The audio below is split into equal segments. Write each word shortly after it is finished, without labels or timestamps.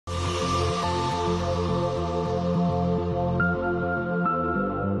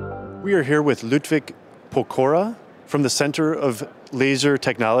We are here with Ludwik Pokora from the Center of Laser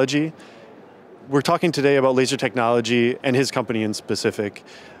Technology. We're talking today about laser technology and his company in specific.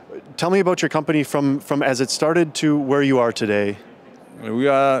 Tell me about your company from as it started to where you are today. We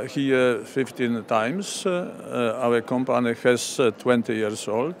are here 15 times. Our company has 20 years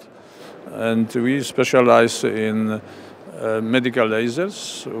old, and we specialize in medical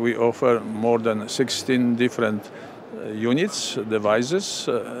lasers. We offer more than 16 different units, devices.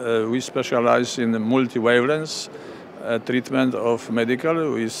 We specialize in multi-wavelengths treatment of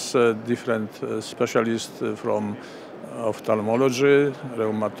medical with different specialists from ophthalmology,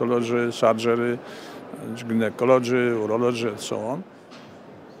 rheumatology, surgery, gynecology, urology, and so on.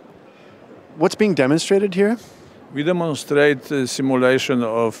 What's being demonstrated here? We demonstrate simulation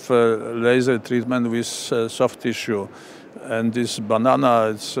of laser treatment with soft tissue. And this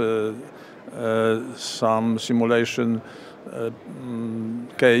banana, it's some simulation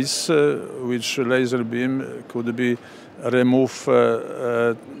case which laser beam could be remove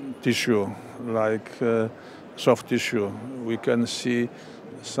tissue like soft tissue. We can see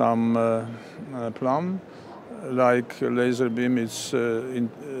some plum like laser beam is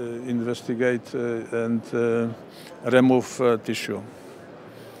investigate and remove tissue.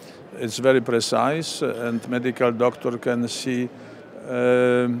 It's very precise, and medical doctor can see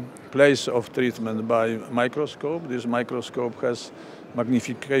place of treatment by microscope. This microscope has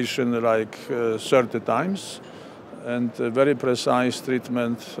magnification like 30 times, and very precise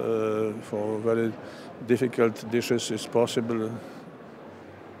treatment for very difficult dishes is possible.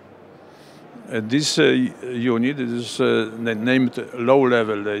 This unit is named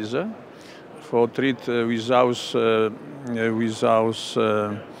low-level laser for treat without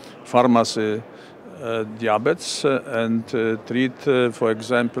pharmacy diabetes and treat, for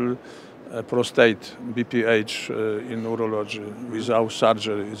example, prostate, BPH in urology without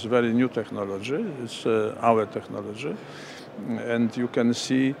surgery. It's very new technology. It's our technology. And you can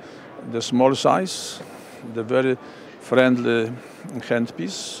see the small size, the very friendly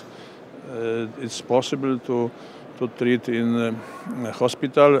handpiece. It's possible to treat in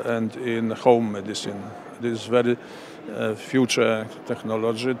hospital and in home medicine. This is very future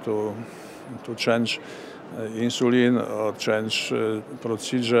technology to change insulin or change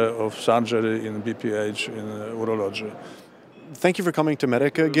procedure of surgery in BPH in urology. Thank you for coming to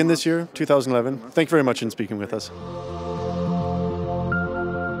MEDICA again this year, 2011. Thank you very much for speaking with us.